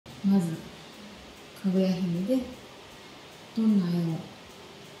まずかぐや姫でどんな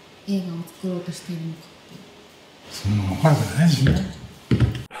映画を作ろうとしているのかっていう。そんなの分かるわけないしね。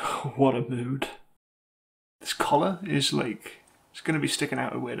What a mood. This collar is like, it's going to be sticking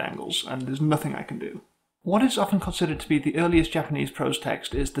out at weird angles, and there's nothing I can do. What is often considered to be the earliest Japanese prose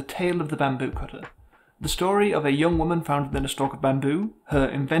text is The Tale of the Bamboo Cutter. The story of a young woman found within a stalk of bamboo, her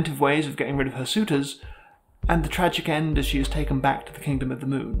inventive ways of getting rid of her suitors, and the tragic end as she is taken back to the Kingdom of the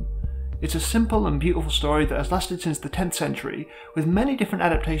Moon. It's a simple and beautiful story that has lasted since the 10th century, with many different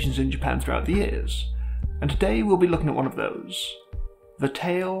adaptations in Japan throughout the years. And today we'll be looking at one of those. The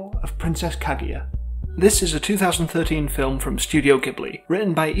Tale of Princess Kaguya. This is a 2013 film from Studio Ghibli,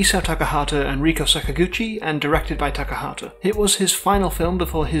 written by Isao Takahata and Riko Sakaguchi and directed by Takahata. It was his final film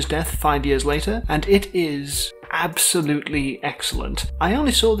before his death 5 years later, and it is absolutely excellent. I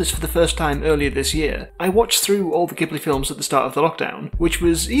only saw this for the first time earlier this year. I watched through all the Ghibli films at the start of the lockdown, which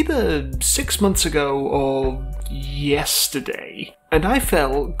was either 6 months ago or yesterday, and I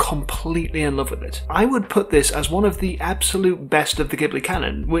fell completely in love with it. I would put this as one of the absolute best of the Ghibli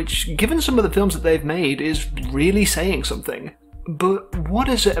canon, which, given some of the films that they've made, is really saying something. But what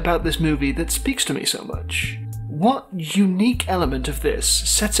is it about this movie that speaks to me so much? What unique element of this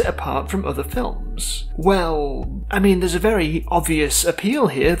sets it apart from other films? Well, I mean, there's a very obvious appeal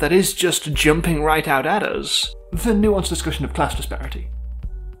here that is just jumping right out at us. The nuanced discussion of class disparity.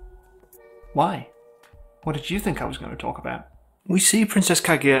 Why? What did you think I was going to talk about? We see Princess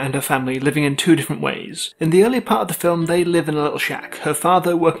Kaguya and her family living in two different ways. In the early part of the film, they live in a little shack, her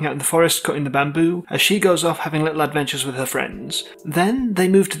father working out in the forest cutting the bamboo, as she goes off having little adventures with her friends. Then they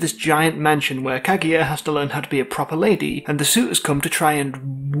move to this giant mansion where Kaguya has to learn how to be a proper lady, and the suitors come to try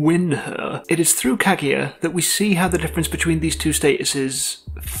and win her. It is through Kaguya that we see how the difference between these two statuses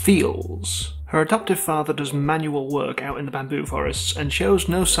feels. Her adoptive father does manual work out in the bamboo forests and shows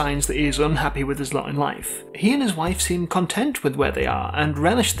no signs that he is unhappy with his lot in life. He and his wife seem content with where they are and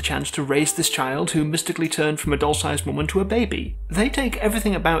relish the chance to raise this child who mystically turned from a doll-sized woman to a baby. They take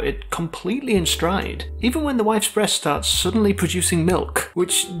everything about it completely in stride, even when the wife's breast starts suddenly producing milk,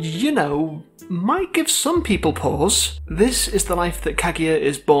 which, you know, might give some people pause. This is the life that Kaguya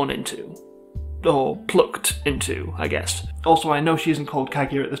is born into. Or plucked into, I guess. Also, I know she isn't called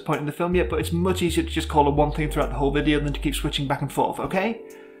Kaguya at this point in the film yet, but it's much easier to just call her one thing throughout the whole video than to keep switching back and forth, okay?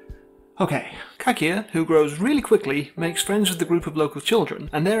 Okay. Kaguya, who grows really quickly, makes friends with the group of local children,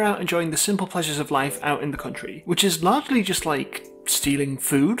 and they're out enjoying the simple pleasures of life out in the country, which is largely just like stealing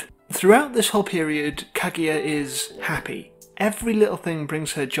food. Throughout this whole period, Kaguya is happy. Every little thing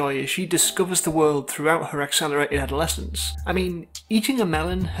brings her joy as she discovers the world throughout her accelerated adolescence. I mean, eating a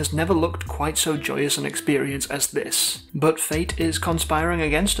melon has never looked quite so joyous an experience as this. But fate is conspiring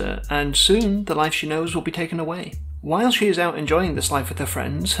against her, and soon the life she knows will be taken away. While she is out enjoying this life with her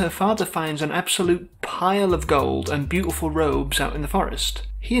friends, her father finds an absolute pile of gold and beautiful robes out in the forest.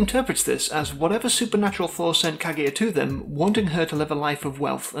 He interprets this as whatever supernatural force sent Kaguya to them, wanting her to live a life of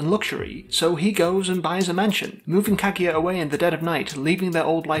wealth and luxury, so he goes and buys a mansion, moving Kaguya away in the dead of night, leaving their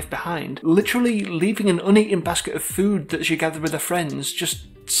old life behind, literally leaving an uneaten basket of food that she gathered with her friends just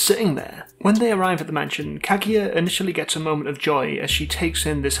sitting there. When they arrive at the mansion, Kaguya initially gets a moment of joy as she takes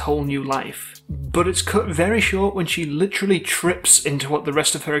in this whole new life, but it's cut very short when she literally trips into what the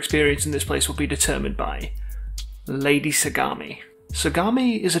rest of her experience in this place will be determined by. Lady Sagami.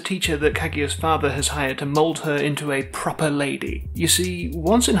 Sagami is a teacher that Kaguya's father has hired to mould her into a proper lady. You see,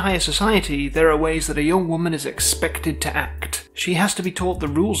 once in higher society, there are ways that a young woman is expected to act. She has to be taught the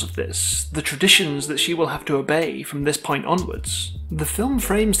rules of this, the traditions that she will have to obey from this point onwards. The film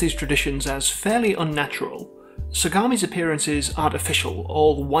frames these traditions as fairly unnatural. Sagami's appearance is artificial,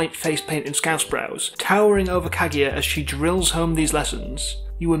 all white face paint and scouse brows, towering over Kaguya as she drills home these lessons.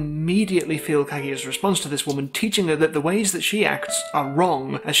 You immediately feel Kaguya's response to this woman, teaching her that the ways that she acts are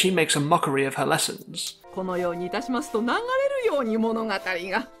wrong as she makes a mockery of her lessons.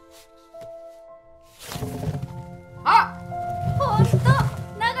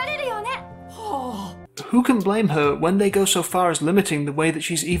 Who can blame her when they go so far as limiting the way that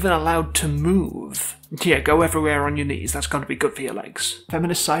she's even allowed to move? Yeah, go everywhere on your knees, that's gotta be good for your legs.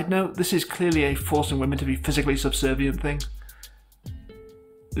 Feminist side note, this is clearly a forcing women to be physically subservient thing.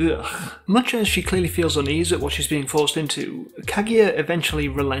 Ugh. Much as she clearly feels unease at what she's being forced into, Kaguya eventually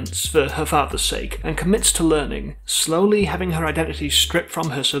relents for her father's sake and commits to learning, slowly having her identity stripped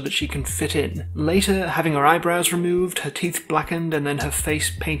from her so that she can fit in. Later, having her eyebrows removed, her teeth blackened, and then her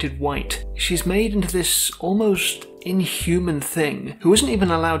face painted white. She's made into this almost inhuman thing who isn't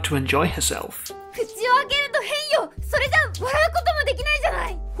even allowed to enjoy herself.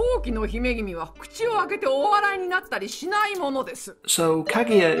 So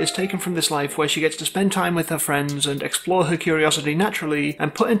Kaguya is taken from this life where she gets to spend time with her friends and explore her curiosity naturally,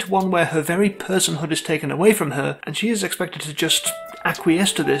 and put into one where her very personhood is taken away from her, and she is expected to just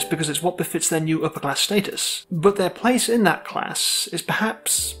acquiesce to this because it's what befits their new upper class status. But their place in that class is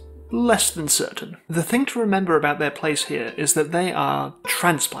perhaps less than certain. The thing to remember about their place here is that they are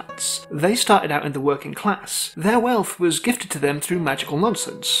transplants. They started out in the working class. Their wealth was gifted to them through magical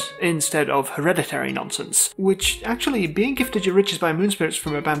nonsense, instead of hereditary nonsense, which actually, being gifted your riches by moon spirits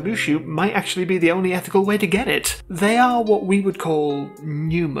from a bamboo shoot might actually be the only ethical way to get it. They are what we would call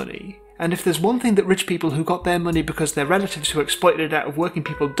new money. And if there's one thing that rich people who got their money because their relatives who exploited it out of working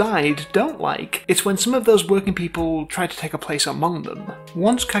people died don't like, it's when some of those working people try to take a place among them.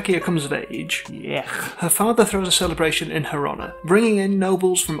 Once Kaguya comes of age, her father throws a celebration in her honour, bringing in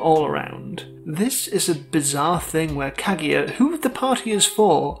nobles from all around. This is a bizarre thing where Kaguya, who the party is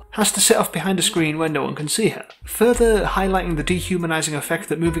for, has to sit off behind a screen where no one can see her, further highlighting the dehumanising effect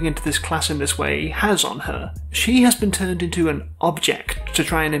that moving into this class in this way has on her. She has been turned into an object to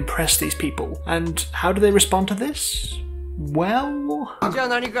try and impress these people, and how do they respond to this? Well... じゃあ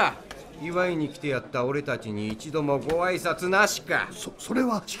何か祝いに来てやった俺たちに一度もご挨拶なしか。それ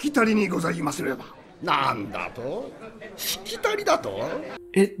はしきたりにございますれば。なんだと？しきたりだと？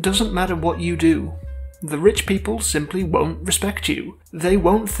 It doesn't matter what you do. The rich people simply won't respect you. They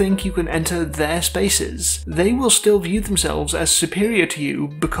won't think you can enter their spaces. They will still view themselves as superior to you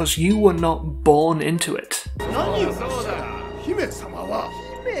because you were not born into it. 何をそうだ。姫様は。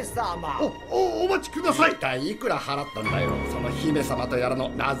姫様。お待ちください。一体いくら払ったんだよ。その姫様とやらの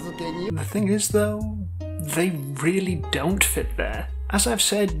名付けに。 The thing is though, they really don't fit there. As I've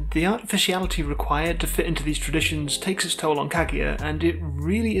said, the artificiality required to fit into these traditions takes its toll on Kaguya, and it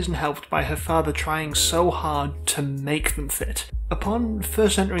really isn't helped by her father trying so hard to make them fit. Upon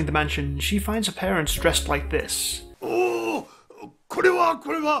first entering the mansion, she finds her parents dressed like this. これは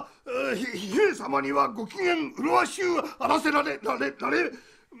姫様にはご機嫌麗しゅうあらせられ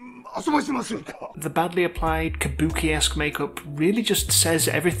The badly applied kabuki-esque makeup really just says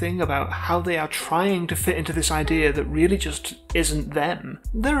everything about how they are trying to fit into this idea that really just isn't them.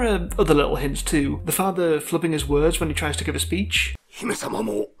 There are other little hints too. The father flubbing his words when he tries to give a speech. 姫様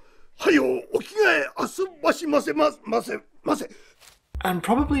もはよお着替えあすばしませませ And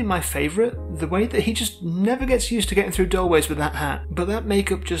probably my favourite, the way that he just never gets used to getting through doorways with that hat, but that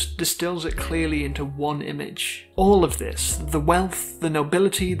makeup just distills it clearly into one image. All of this, the wealth, the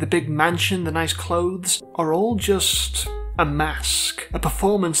nobility, the big mansion, the nice clothes, are all just a mask, a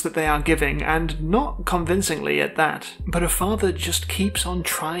performance that they are giving, and not convincingly at that. But her father just keeps on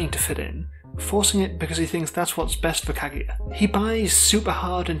trying to fit in, forcing it because he thinks that's what's best for Kaguya. He buys super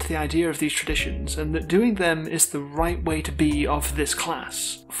hard into the idea of these traditions and that doing them is the right way to be of this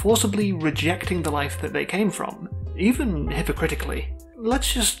class, forcibly rejecting the life that they came from, even hypocritically.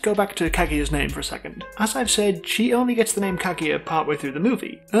 Let's just go back to Kaguya's name for a second. As I've said, she only gets the name Kaguya partway through the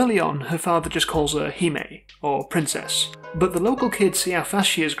movie. Early on, her father just calls her Hime, or Princess, but the local kids see how fast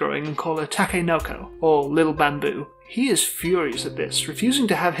she is growing and call her Takenoko, or Little Bamboo. He is furious at this, refusing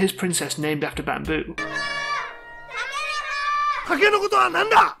to have his princess named after bamboo.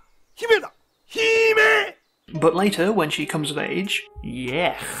 But later, when she comes of age,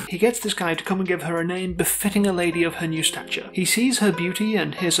 he gets this guy to come and give her a name befitting a lady of her new stature. He sees her beauty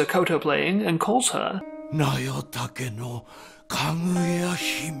and hears her koto playing and calls her Nayotake no Kaguya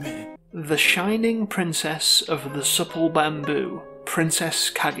Hime. The shining princess of the supple bamboo.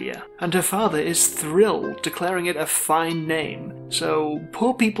 Princess Kaguya, and her father is thrilled, declaring it a fine name. So,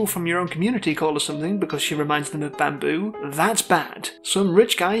 poor people from your own community call her something because she reminds them of bamboo. That's bad. Some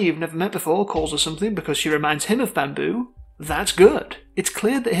rich guy you've never met before calls her something because she reminds him of bamboo. That's good. It's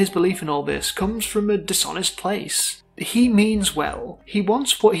clear that his belief in all this comes from a dishonest place. He means well. He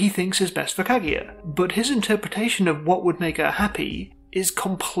wants what he thinks is best for Kaguya, but his interpretation of what would make her happy is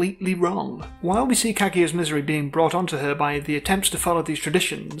completely wrong. While we see Kaguya's misery being brought onto her by the attempts to follow these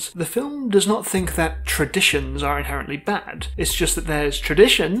traditions, the film does not think that traditions are inherently bad. It's just that there's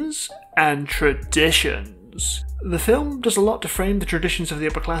traditions and traditions. The film does a lot to frame the traditions of the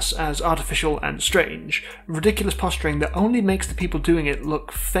upper class as artificial and strange, ridiculous posturing that only makes the people doing it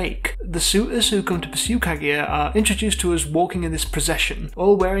look fake. The suitors who come to pursue Kaguya are introduced to us walking in this procession,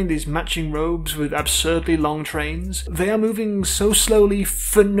 all wearing these matching robes with absurdly long trains. They are moving so slowly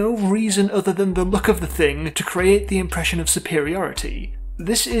for no reason other than the look of the thing to create the impression of superiority.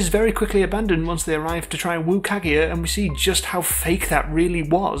 This is very quickly abandoned once they arrive to try and woo Kaguya, and we see just how fake that really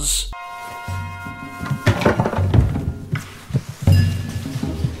was.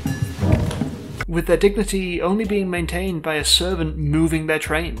 with their dignity only being maintained by a servant moving their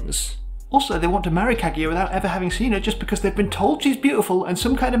trains. Also, they want to marry Kaguya without ever having seen her just because they've been told she's beautiful and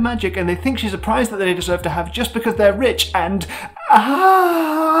some kind of magic, and they think she's a prize that they deserve to have just because they're rich and...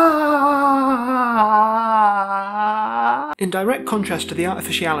 In direct contrast to the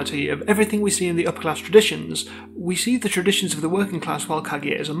artificiality of everything we see in the upper class traditions, we see the traditions of the working class while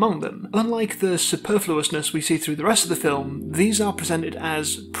Kaguya is among them. Unlike the superfluousness we see through the rest of the film, these are presented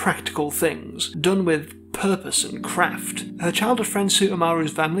as practical things, done with purpose and craft. Her childhood friend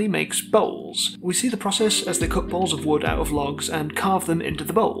Sutamaru's family makes bowls. We see the process as they cut balls of wood out of logs and carve them into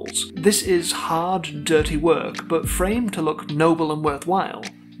the bowls. This is hard, dirty work, but framed to look noble and worthwhile.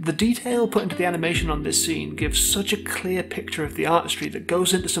 The detail put into the animation on this scene gives such a clear picture of the artistry that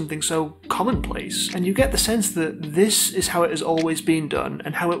goes into something so commonplace, and you get the sense that this is how it has always been done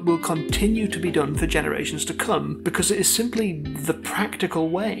and how it will continue to be done for generations to come, because it is simply the practical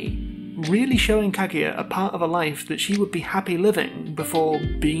way. Really showing Kaguya a part of a life that she would be happy living before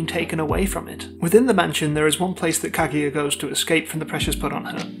being taken away from it. Within the mansion, there is one place that Kaguya goes to escape from the pressures put on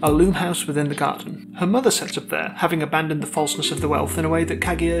her, a loom house within the garden. Her mother sets up there, having abandoned the falseness of the wealth in a way that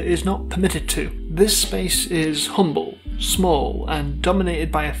Kaguya is not permitted to. This space is humble, small, and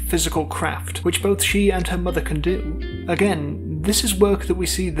dominated by a physical craft, which both she and her mother can do. Again, this is work that we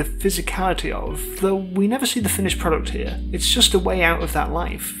see the physicality of, though we never see the finished product here. It's just a way out of that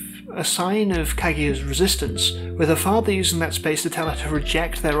life. A sign of Kaguya's resistance, with her father using that space to tell her to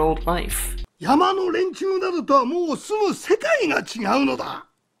reject their old life.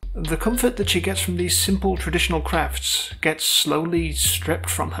 The comfort that she gets from these simple traditional crafts gets slowly stripped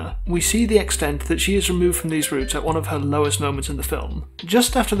from her. We see the extent that she is removed from these roots at one of her lowest moments in the film.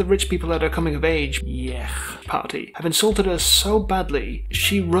 Just after the rich people at her coming of age party have insulted her so badly,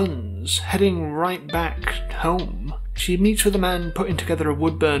 she runs, heading right back home. She meets with a man putting together a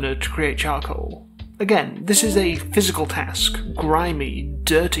wood burner to create charcoal. Again, this is a physical task, grimy,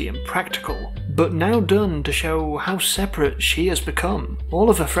 dirty and practical, but now done to show how separate she has become. All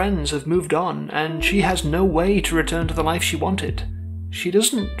of her friends have moved on, and she has no way to return to the life she wanted. She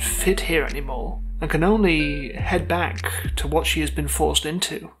doesn't fit here anymore, and can only head back to what she has been forced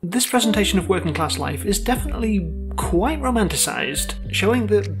into. This presentation of working class life is definitely quite romanticised, showing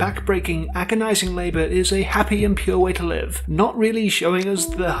that back-breaking, agonising labour is a happy and pure way to live, not really showing us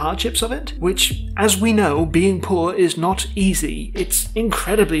the hardships of it, which, as we know, being poor is not easy. It's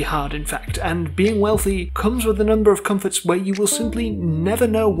incredibly hard, in fact, and being wealthy comes with a number of comforts where you will simply never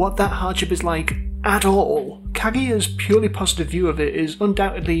know what that hardship is like at all. Kaguya's purely positive view of it is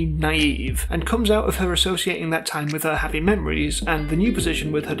undoubtedly naive, and comes out of her associating that time with her happy memories and the new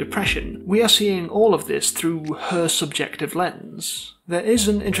position with her depression. We are seeing all of this through her subjective lens. There is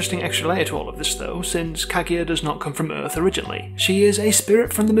an interesting extra layer to all of this though, since Kaguya does not come from Earth originally. She is a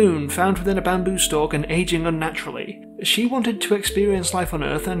spirit from the moon, found within a bamboo stalk and aging unnaturally. She wanted to experience life on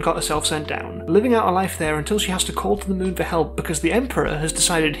Earth and got herself sent down, living out a life there until she has to call to the moon for help because the Emperor has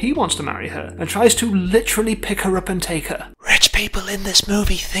decided he wants to marry her, and tries to literally pick her up and take her. Rich people in this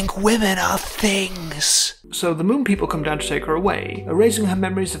movie think women are things. So the moon people come down to take her away, erasing her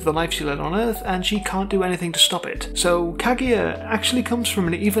memories of the life she led on Earth, and she can't do anything to stop it. So Kaguya actually comes from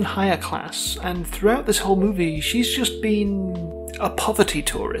an even higher class, and throughout this whole movie she's just been a poverty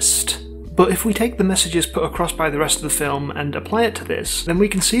tourist. But if we take the messages put across by the rest of the film and apply it to this, then we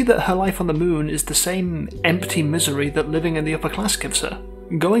can see that her life on the moon is the same empty misery that living in the upper class gives her.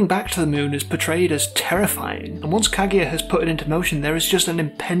 Going back to the moon is portrayed as terrifying, and once Kaguya has put it into motion, there is just an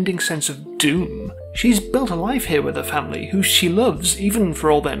impending sense of doom. She's built a life here with her family, who she loves even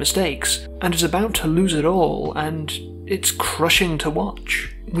for all their mistakes, and is about to lose it all, and it's crushing to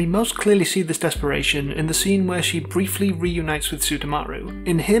watch. We most clearly see this desperation in the scene where she briefly reunites with Sutamaru.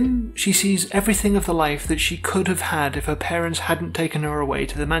 In him, she sees everything of the life that she could have had if her parents hadn't taken her away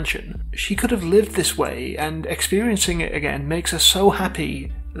to the mansion. She could have lived this way, and experiencing it again makes her so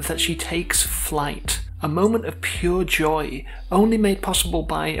happy that she takes flight. A moment of pure joy, only made possible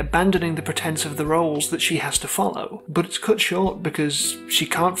by abandoning the pretense of the roles that she has to follow. But it's cut short because she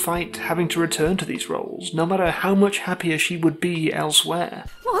can't fight having to return to these roles, no matter how much happier she would be elsewhere.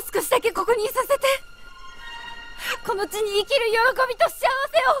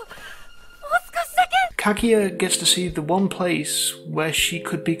 Kaguya gets to see the one place where she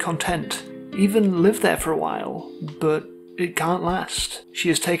could be content, even live there for a while, but it can't last.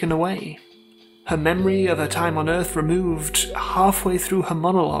 She is taken away. Her memory of her time on Earth removed halfway through her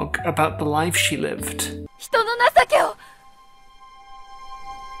monologue about the life she lived.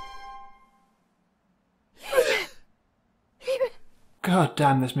 God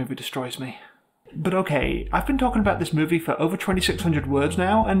damn, this movie destroys me. But okay, I've been talking about this movie for over 2,600 words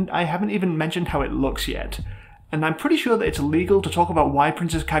now, and I haven't even mentioned how it looks yet. And I'm pretty sure that it's illegal to talk about why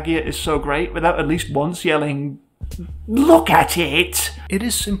Princess Kaguya is so great without at least once yelling, "Look at it!" It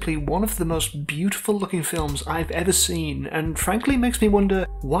is simply one of the most beautiful looking films I've ever seen, and frankly makes me wonder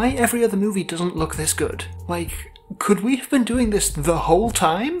why every other movie doesn't look this good. Like, could we have been doing this the whole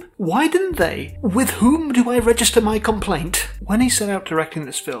time? Why didn't they? With whom do I register my complaint? When he set out directing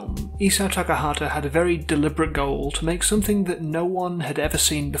this film, Isao Takahata had a very deliberate goal to make something that no one had ever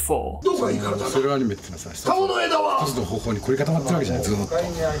seen before. それアニメってのはさ、一つの方向に凝り固まってるわけじゃない、ずっ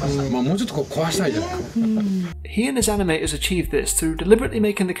と。まあもうちょっとこう壊したいじゃないか。He and his animators achieved this through deliberately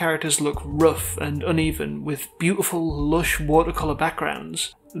making the characters look rough and uneven, with beautiful, lush watercolour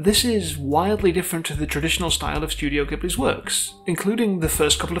backgrounds. This is wildly different to the traditional style of Studio Ghibli's works, including the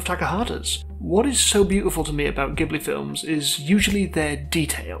first couple of Takahata's. What is so beautiful to me about Ghibli films is usually their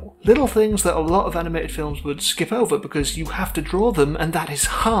detail. Little things that a lot of animated films would skip over because you have to draw them and that is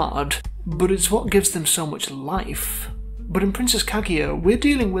hard, but it's what gives them so much life. But in Princess Kaguya, we're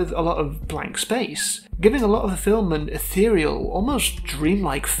dealing with a lot of blank space, giving a lot of the film an ethereal, almost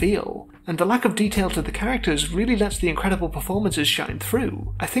dreamlike feel. And the lack of detail to the characters really lets the incredible performances shine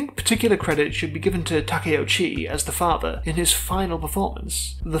through. I think particular credit should be given to Takeo-chi as the father in his final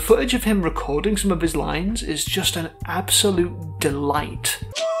performance. The footage of him recording some of his lines is just an absolute delight.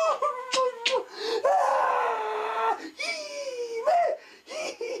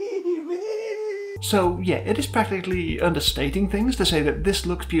 So yeah, it is practically understating things to say that this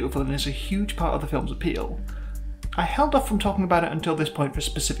looks beautiful and is a huge part of the film's appeal. I held off from talking about it until this point for a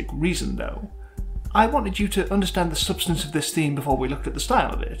specific reason though. I wanted you to understand the substance of this theme before we looked at the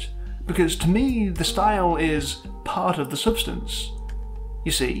style of it, because to me the style is part of the substance.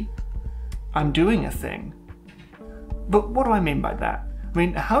 You see, I'm doing a thing. But what do I mean by that? I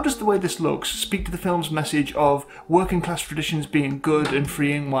mean, how does the way this looks speak to the film's message of working class traditions being good and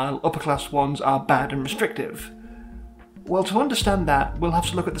freeing while upper class ones are bad and restrictive? Well, to understand that, we'll have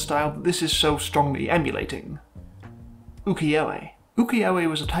to look at the style that this is so strongly emulating. Ukiyo-e. Ukiyo-e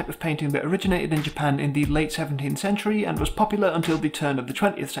was a type of painting that originated in Japan in the late 17th century and was popular until the turn of the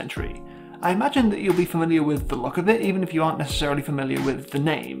 20th century. I imagine that you'll be familiar with the look of it, even if you aren't necessarily familiar with the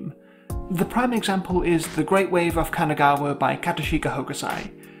name. The prime example is The Great Wave off Kanagawa by Katsushika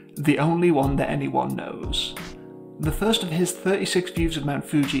Hokusai, the only one that anyone knows. The first of his 36 views of Mount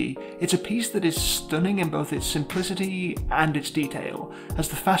Fuji, it's a piece that is stunning in both its simplicity and its detail, as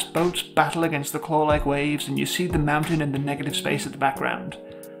the fast boats battle against the claw-like waves and you see the mountain in the negative space at the background.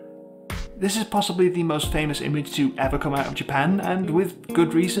 This is possibly the most famous image to ever come out of Japan, and with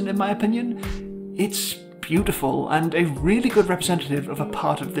good reason in my opinion. It's beautiful and a really good representative of a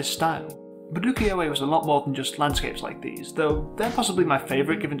part of this style. But Ukiyo-e was a lot more than just landscapes like these, though they're possibly my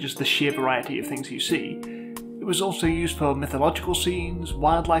favourite given just the sheer variety of things you see. It was also used for mythological scenes,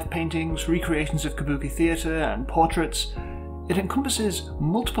 wildlife paintings, recreations of kabuki theatre, and portraits. It encompasses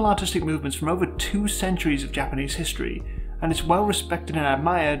multiple artistic movements from over 2 centuries of Japanese history, and it's well respected and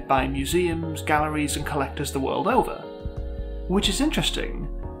admired by museums, galleries, and collectors the world over. Which is interesting,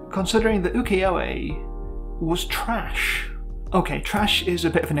 considering that Ukiyo-e was trash. Okay, trash is a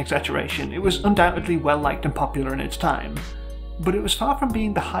bit of an exaggeration. It was undoubtedly well liked and popular in its time, but it was far from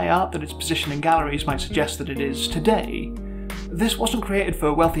being the high art that its position in galleries might suggest that it is today. This wasn't created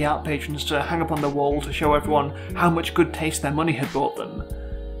for wealthy art patrons to hang up on their wall to show everyone how much good taste their money had brought them.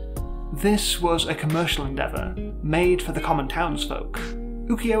 This was a commercial endeavour, made for the common townsfolk.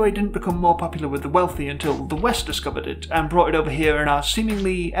 Ukiyo-e didn't become more popular with the wealthy until the West discovered it and brought it over here in our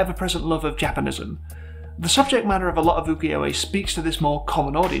seemingly ever-present love of Japanism. The subject matter of a lot of Ukiyo-e speaks to this more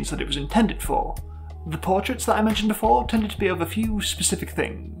common audience that it was intended for. The portraits that I mentioned before tended to be of a few specific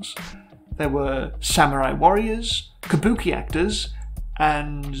things. There were samurai warriors, kabuki actors,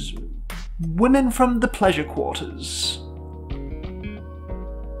 and women from the pleasure quarters.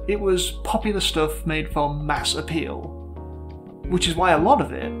 It was popular stuff made for mass appeal, which is why a lot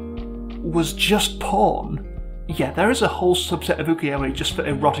of it was just porn. Yeah, there is a whole subset of Ukiyo-e just for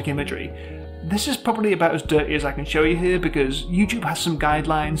erotic imagery. This is probably about as dirty as I can show you here because YouTube has some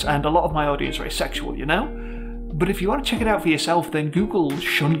guidelines and a lot of my audience are asexual, you know? But if you want to check it out for yourself, then Google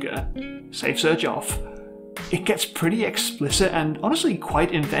shunga, safe search off. It gets pretty explicit and honestly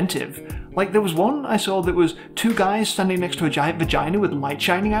quite inventive. Like there was one I saw that was 2 guys standing next to a giant vagina with light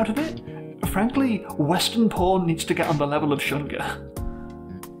shining out of it. Frankly, Western porn needs to get on the level of shunga.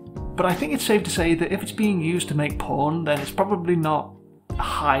 But I think it's safe to say that if it's being used to make porn, then it's probably not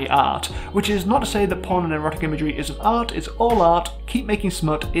high art, which is not to say that porn and erotic imagery isn't art, it's all art, keep making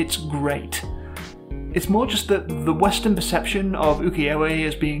smut, it's great. It's more just that the Western perception of ukiyo-e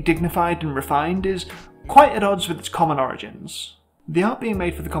as being dignified and refined is quite at odds with its common origins. The art being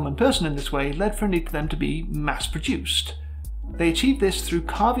made for the common person in this way led for a need for them to be mass-produced. They achieved this through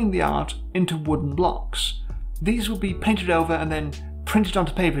carving the art into wooden blocks. These would be painted over and then printed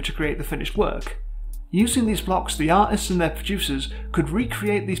onto paper to create the finished work. Using these blocks, the artists and their producers could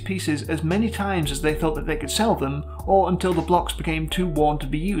recreate these pieces as many times as they thought that they could sell them, or until the blocks became too worn to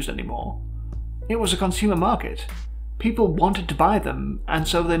be used anymore. It was a consumer market. People wanted to buy them, and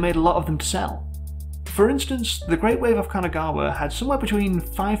so they made a lot of them to sell. For instance, the Great Wave of Kanagawa had somewhere between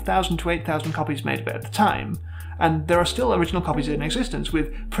 5,000 to 8,000 copies made of it at the time, and there are still original copies in existence,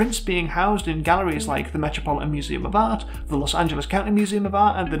 with prints being housed in galleries like the Metropolitan Museum of Art, the Los Angeles County Museum of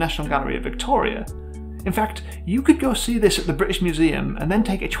Art, and the National Gallery of Victoria. In fact, you could go see this at the British Museum and then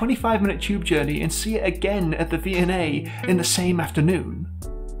take a 25-minute tube journey and see it again at the V&A in the same afternoon.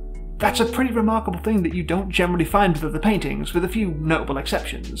 That's a pretty remarkable thing that you don't generally find with other paintings, with a few notable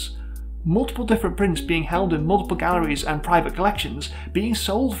exceptions. Multiple different prints being held in multiple galleries and private collections, being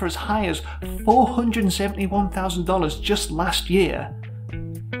sold for as high as $471,000 just last year.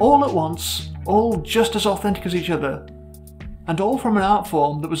 All at once, all just as authentic as each other, and all from an art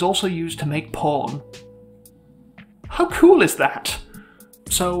form that was also used to make porn. How cool is that?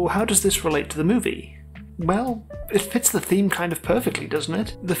 So how does this relate to the movie? Well, it fits the theme kind of perfectly, doesn't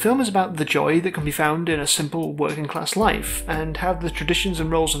it? The film is about the joy that can be found in a simple working class life, and how the traditions and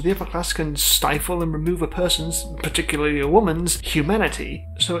roles of the upper class can stifle and remove a person's, particularly a woman's, humanity.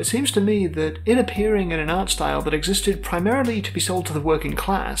 So it seems to me that it appearing in an art style that existed primarily to be sold to the working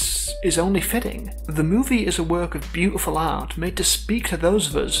class is only fitting. The movie is a work of beautiful art made to speak to those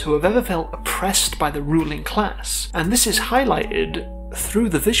of us who have ever felt oppressed by the ruling class, and this is highlighted through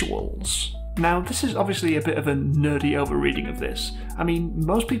the visuals. Now, this is obviously a bit of a nerdy overreading of this. I mean,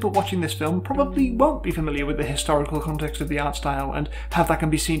 most people watching this film probably won't be familiar with the historical context of the art style and how that can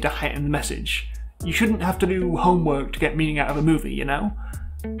be seen to heighten the message. You shouldn't have to do homework to get meaning out of a movie, you know?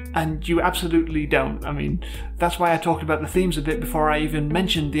 And you absolutely don't. I mean, that's why I talked about the themes a bit before I even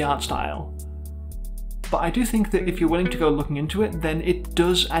mentioned the art style. But I do think that if you're willing to go looking into it, then it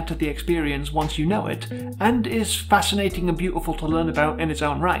does add to the experience once you know it, and is fascinating and beautiful to learn about in its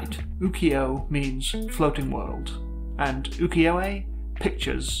own right. Ukiyo means floating world, and ukiyo-e,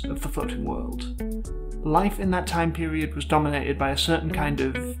 pictures of the floating world. Life in that time period was dominated by a certain kind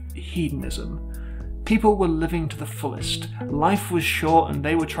of hedonism. People were living to the fullest, life was short and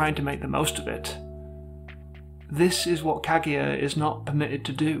they were trying to make the most of it. This is what Kaguya is not permitted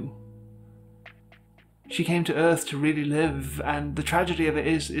to do. She came to Earth to really live, and the tragedy of it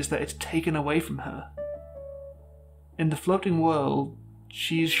is that it's taken away from her. In the floating world,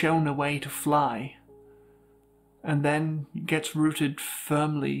 she's shown a way to fly, and then gets rooted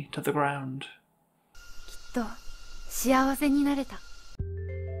firmly to the ground.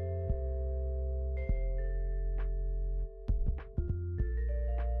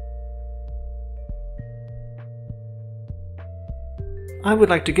 I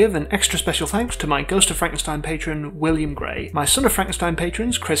would like to give an extra special thanks to my Ghost of Frankenstein patron, William Gray, my Son of Frankenstein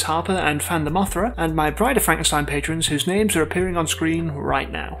patrons, Chris Harper and Fan the Mothra, and my Bride of Frankenstein patrons whose names are appearing on screen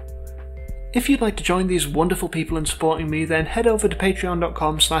right now. If you'd like to join these wonderful people in supporting me, then head over to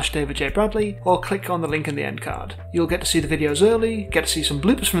patreon.com/DavidJBradley or click on the link in the end card. You'll get to see the videos early, get to see some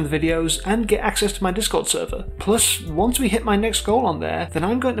bloopers from the videos, and get access to my Discord server. Plus, once we hit my next goal on there, then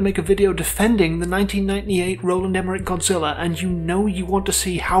I'm going to make a video defending the 1998 Roland Emmerich Godzilla, and you know you want to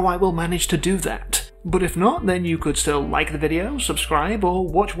see how I will manage to do that. But if not, then you could still like the video, subscribe, or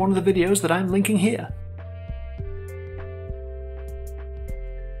watch one of the videos that I'm linking here.